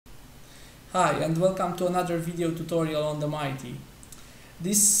Hi and welcome to another video tutorial on the MEITE.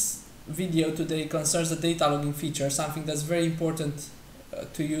 This video today concerns the data logging feature, something that's very important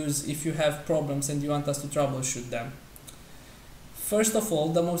to use if you have problems and you want us to troubleshoot them. First of all,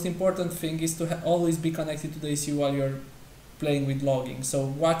 the most important thing is to always be connected to the ECU while you're playing with logging. So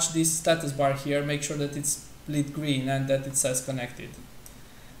watch this status bar here, make sure that it's lit green and that it says connected.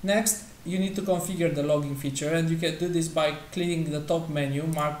 Next, you need to configure the logging feature, and you can do this by clicking the top menu,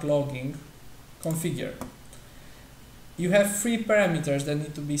 mark logging, configure. You have three parameters that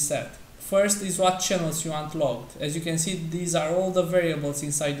need to be set. First is what channels you want logged. As you can see, these are all the variables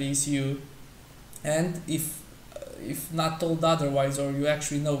inside the ECU, and if not told otherwise, or you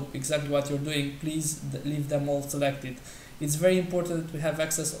actually know exactly what you're doing, please leave them all selected. It's very important that we have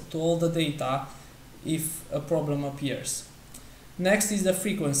access to all the data if a problem appears. Next is the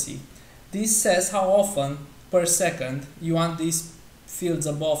frequency. This says how often per second you want these fields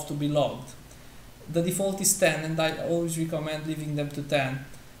above to be logged. The default is 10, and I always recommend leaving them to 10,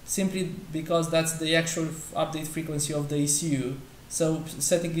 simply because that's the actual update frequency of the ECU. So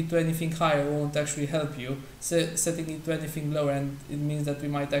setting it to anything higher won't actually help you. Setting it to anything lower, and it means that we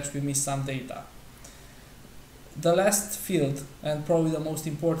might actually miss some data. The last field, and probably the most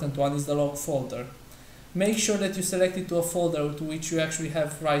important one, is the log folder. Make sure that you select it to a folder to which you actually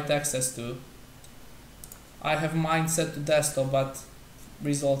have right access to. I have mine set to desktop, but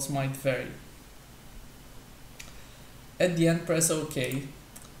results might vary. At the end, press OK,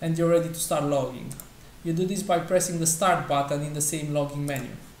 and you're ready to start logging. You do this by pressing the Start button in the same logging menu.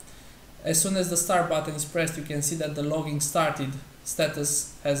 As soon as the Start button is pressed, you can see that the logging started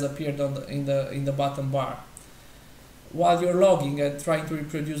status has appeared in the bottom bar. While you're logging and trying to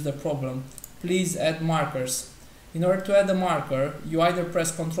reproduce the problem, please add markers. In order to add a marker, you either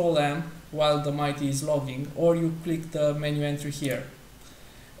press Ctrl M while the MEITE is logging, or you click the menu entry here.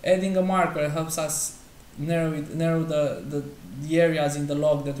 Adding a marker helps us narrow the areas in the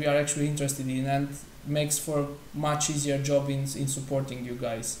log that we are actually interested in, and makes for a much easier job in supporting you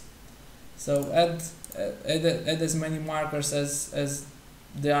guys. So add as many markers as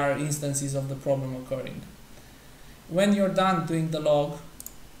there are instances of the problem occurring. When you're done doing the log,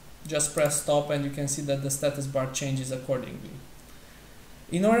 just press stop, and you can see that the status bar changes accordingly.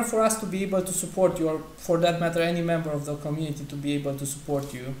 In order for us to be able to support you, or for that matter any member of the community to be able to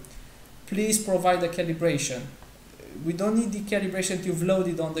support you, please provide a calibration. We don't need the calibration that you've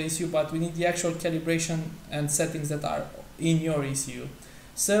loaded on the ECU, but we need the actual calibration and settings that are in your ECU.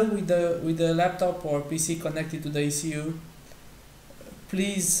 So with the laptop or PC connected to the ECU,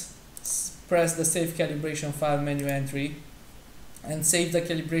 please press the Save Calibration File menu entry and save the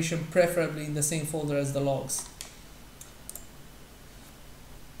calibration, preferably in the same folder as the logs.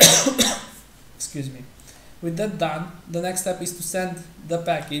 Excuse me. With that done, the next step is to send the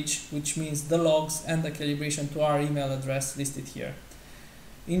package, which means the logs and the calibration, to our email address listed here.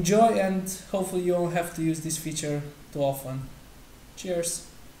 Enjoy, and hopefully you won't have to use this feature too often. Cheers!